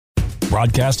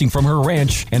Broadcasting from her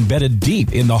ranch embedded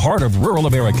deep in the heart of rural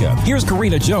America, here's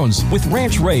Karina Jones with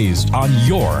Ranch Raised on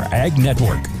your Ag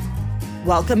Network.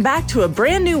 Welcome back to a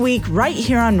brand new week right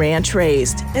here on Ranch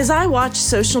Raised. As I watch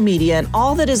social media and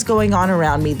all that is going on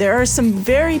around me, there are some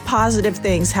very positive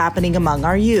things happening among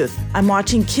our youth. I'm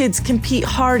watching kids compete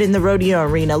hard in the rodeo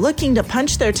arena, looking to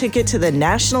punch their ticket to the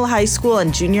national high school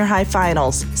and junior high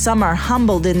finals. Some are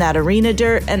humbled in that arena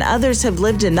dirt, and others have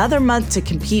lived another month to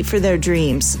compete for their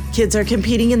dreams. Kids are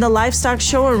competing in the livestock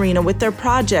show arena with their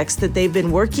projects that they've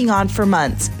been working on for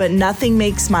months, but nothing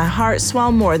makes my heart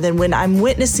swell more than when I'm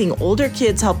witnessing older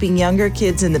kids helping younger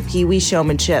kids in the Pee-wee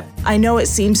showmanship. I know it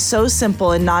seems so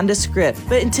simple and nondescript,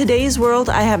 but in today's world,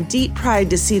 I have deep pride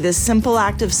to see this simple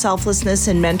act of selflessness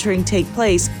and mentoring take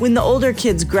place when the older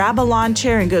kids grab a lawn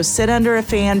chair and go sit under a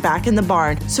fan back in the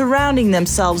barn, surrounding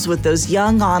themselves with those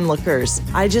young onlookers.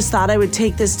 I just thought I would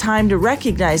take this time to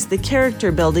recognize the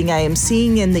character building I am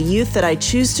seeing in the youth that I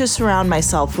choose to surround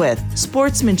myself with.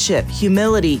 Sportsmanship,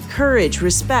 humility, courage,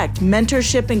 respect,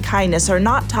 mentorship, and kindness are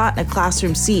not taught in a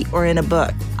classroom seat or in a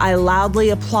book. I loudly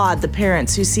applaud the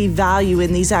parents who see value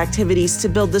in these activities to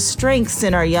build the strengths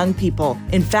in our young people.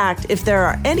 In fact, if there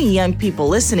are any young people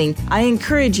listening, I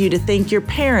encourage you to thank your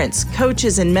parents,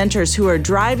 coaches, and mentors who are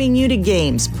driving you to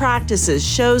games, practices,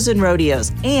 shows, and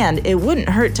rodeos. And it wouldn't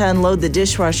hurt to unload the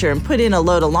dishwasher and put in a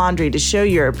load of laundry to show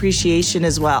your appreciation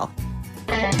as well.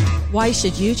 Why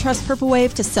should you trust Purple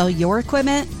Wave to sell your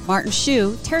equipment? Martin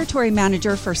Shue, Territory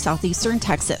Manager for Southeastern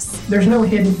Texas. There's no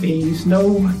hidden fees,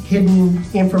 no hidden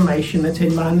information that's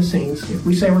hidden behind the scenes. If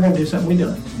we say we're going to do something, we do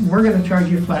it. We're going to charge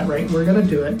you a flat rate. We're going to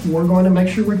do it. We're going to make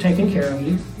sure we're taking care of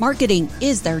you. Marketing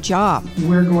is their job.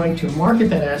 We're going to market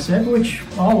that asset, which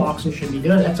all auctions should be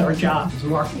doing. That's our job, is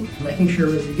marketing. Making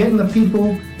sure that we're getting the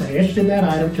people that are interested in that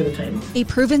item to the table. A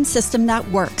proven system that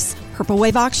works. Purple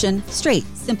Wave Auction, straight,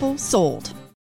 simple, sold.